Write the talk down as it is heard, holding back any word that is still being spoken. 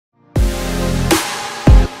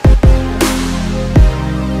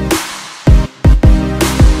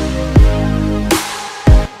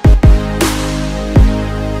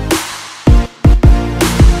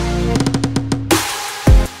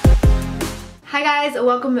Hi guys,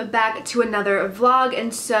 welcome back to another vlog.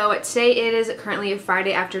 And so today it is currently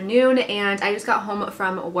Friday afternoon and I just got home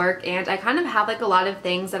from work and I kind of have like a lot of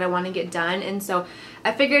things that I want to get done, and so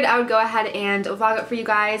I figured I would go ahead and vlog it for you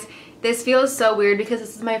guys. This feels so weird because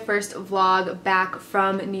this is my first vlog back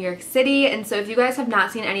from New York City, and so if you guys have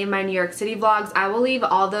not seen any of my New York City vlogs, I will leave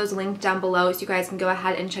all those linked down below so you guys can go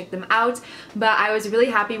ahead and check them out. But I was really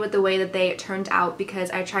happy with the way that they turned out because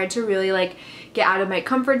I tried to really like get out of my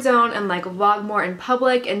comfort zone and like vlog more in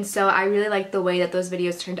public, and so I really liked the way that those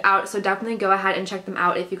videos turned out. So definitely go ahead and check them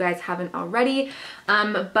out if you guys haven't already.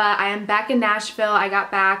 But I am back in Nashville. I got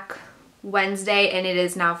back Wednesday and it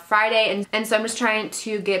is now Friday, and so I'm just trying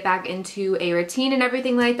to get back into a routine and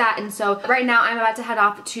everything like that. And so right now I'm about to head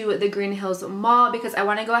off to the Green Hills Mall because I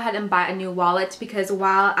want to go ahead and buy a new wallet, because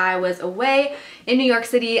while I was away in New York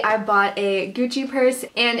City I bought a Gucci purse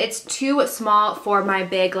and it's too small for my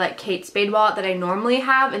big like Kate Spade wallet that I normally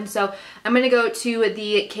have, and so I'm gonna go to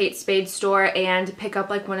the Kate Spade store and pick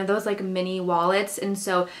up like one of those like mini wallets, and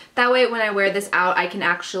so that way when I wear this out I can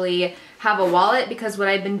actually have a wallet, because what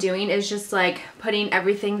I've been doing is just like putting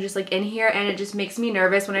everything just like in here, and it just makes me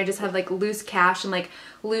nervous when I just have like loose cash and like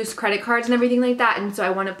loose credit cards and everything like that, and so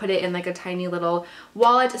I want to put it in like a tiny little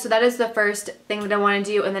wallet. So that is the first thing that I want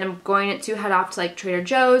to do, and then I'm going to head off to like Trader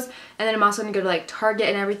Joe's, and then I'm also going to go to like Target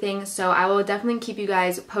and everything. So I will definitely keep you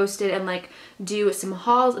guys posted and like do some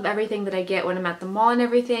hauls of everything that I get when I'm at the mall and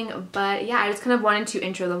everything. But yeah, I just kind of wanted to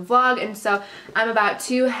intro the vlog, and so I'm about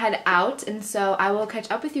to head out, and so I will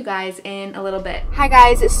catch up with you guys in a little bit. Hi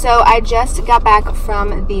guys, so I just got back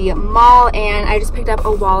from the mall and I just picked up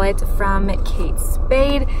a wallet from Kate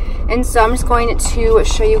Spade, and so I'm just going to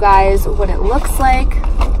show you guys what it looks like.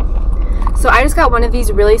 So I just got one of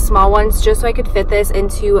these really small ones just so I could fit this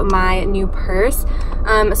into my new purse.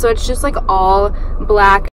 So it's just like all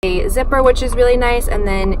black, a zipper, which is really nice, and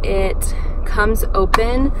then it comes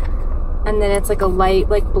open, and then it's like a light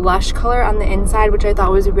like blush color on the inside, which I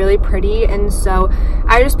thought was really pretty. And so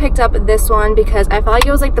I just picked up this one because I felt like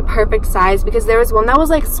it was like the perfect size, because there was one that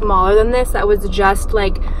was like smaller than this that was just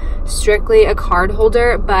like strictly a card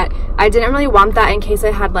holder, but I didn't really want that in case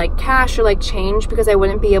I had like cash or like change, because I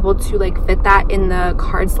wouldn't be able to like fit that in the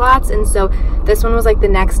card slots. And so this one was like the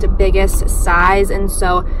next biggest size, and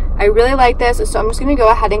so I really like this. So I'm just gonna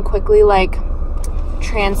go ahead and quickly like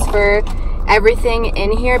transfer everything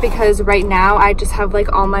in here, because right now I just have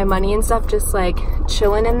like all my money and stuff just like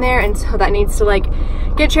chilling in there, and so that needs to like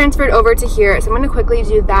get transferred over to here. So I'm going to quickly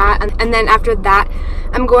do that, and then after that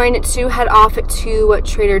I'm going to head off to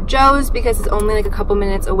Trader Joe's because it's only like a couple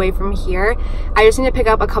minutes away from here. I just need to pick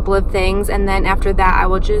up a couple of things, and then after that I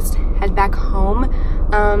will just head back home.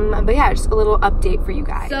 But yeah, just a little update for you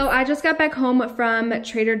guys. So I just got back home from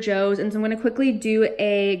Trader Joe's, and so I'm going to quickly do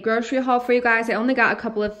a grocery haul for you guys. I only got a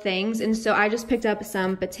couple of things, and so I just picked up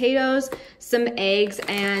some potatoes, some eggs,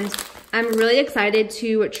 and I'm really excited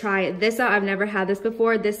to try this out. I've never had this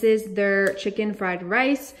before. This is their chicken fried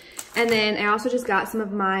rice. And then I also just got some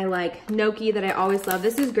of my like gnocchi that I always love.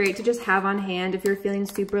 This is great to just have on hand if you're feeling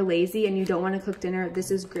super lazy and you don't want to cook dinner. This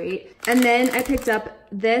is great. And then I picked up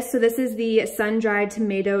this. So this is the sun-dried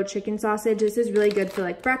tomato chicken sausage. This is really good for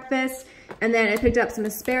like breakfast. And then I picked up some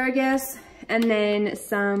asparagus, and then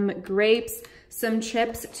some grapes, some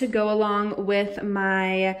chips to go along with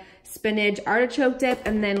my spinach artichoke dip,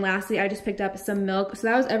 and then lastly I just picked up some milk. So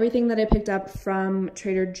that was everything that I picked up from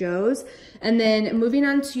Trader Joe's. And then moving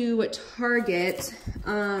on to Target,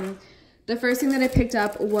 the first thing that I picked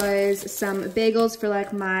up was some bagels for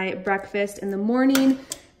like my breakfast in the morning.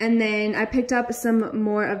 And then I picked up some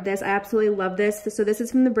more of this. I absolutely love this. So this is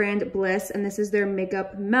from the brand Bliss, and this is their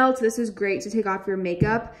makeup melt. This is great to take off your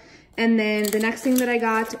makeup. And then the next thing that I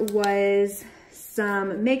got was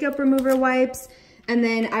some makeup remover wipes. And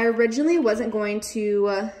then I originally wasn't going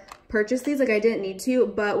to purchase these, like I didn't need to,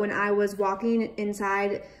 but when I was walking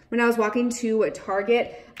inside, when I was walking to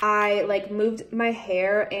Target, I like moved my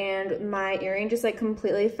hair and my earring just like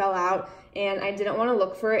completely fell out, and I didn't want to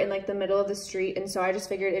look for it in like the middle of the street, and so I just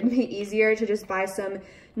figured it'd be easier to just buy some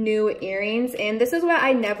new earrings. And this is why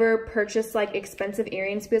I never purchase like expensive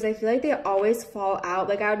earrings, because I feel like they always fall out.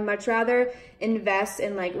 Like I would much rather invest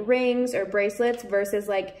in like rings or bracelets versus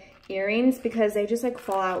like earrings, because they just like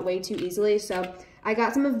fall out way too easily. So I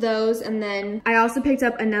got some of those, and then I also picked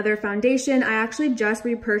up another foundation. I actually just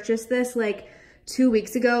repurchased this like 2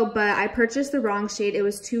 weeks ago, but I purchased the wrong shade. It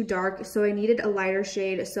was too dark, so I needed a lighter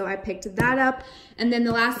shade, so I picked that up. And then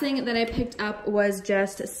the last thing that I picked up was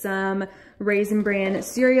just some Raisin Bran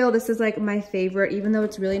cereal. This is like my favorite, even though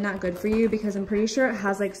it's really not good for you, because I'm pretty sure it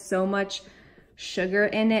has like so much sugar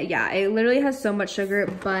in it. Yeah, it literally has so much sugar,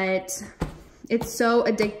 but It's so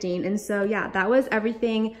addicting. And so yeah, that was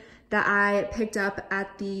everything that I picked up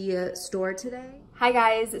at the store today. Hi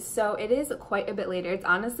guys, so it is quite a bit later. It's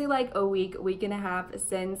honestly like a week and a half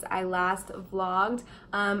since I last vlogged.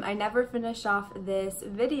 I never finished off this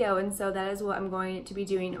video, and so that is what I'm going to be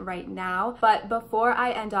doing right now. But before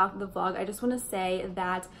I end off the vlog, I just want to say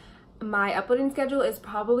that my uploading schedule is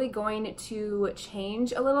probably going to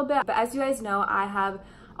change a little bit. But as you guys know, I have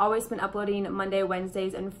always been uploading Monday,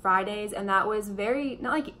 Wednesdays, and Fridays, and that was very,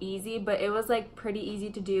 not like easy, but it was like pretty easy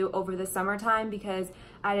to do over the summertime because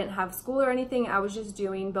I didn't have school or anything. I was just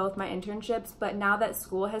doing both my internships. But now that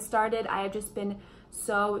school has started, I have just been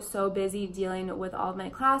so busy dealing with all of my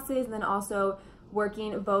classes and then also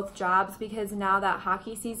working both jobs, because now that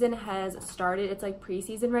hockey season has started, it's like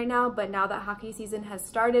preseason right now, but now that hockey season has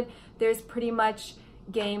started, there's pretty much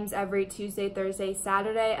games every Tuesday, Thursday,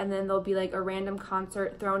 Saturday, and then there'll be like a random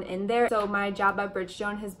concert thrown in there. So my job at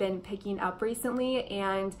Bridgestone has been picking up recently,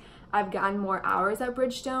 and I've gotten more hours at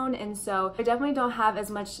Bridgestone, and so I definitely don't have as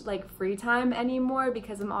much like free time anymore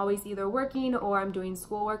because I'm always either working or I'm doing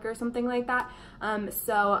schoolwork or something like that.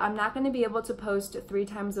 So I'm not going to be able to post 3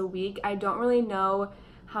 times a week. I don't really know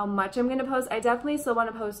how much I'm gonna post. I definitely still want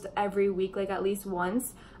to post every week, like at least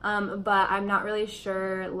once, but I'm not really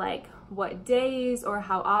sure like what days or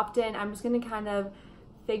how often. I'm just gonna kind of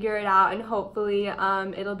figure it out, and hopefully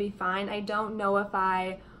it'll be fine. I don't know if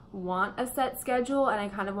I want a set schedule, and I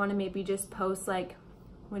kind of want to maybe just post like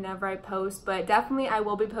whenever I post, but definitely I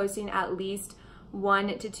will be posting at least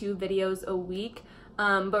 1 to 2 videos a week.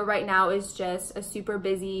 But right now is just a super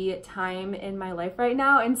busy time in my life right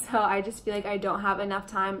now, and so I just feel like I don't have enough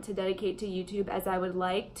time to dedicate to YouTube as I would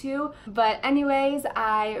like to. But anyways,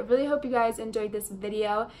 I really hope you guys enjoyed this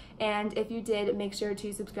video, and if you did, make sure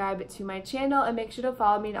to subscribe to my channel and make sure to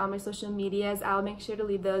follow me on all my social medias. I'll make sure to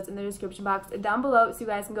leave those in the description box down below so you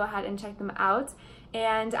guys can go ahead and check them out,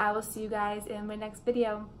 and I will see you guys in my next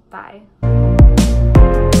video. Bye.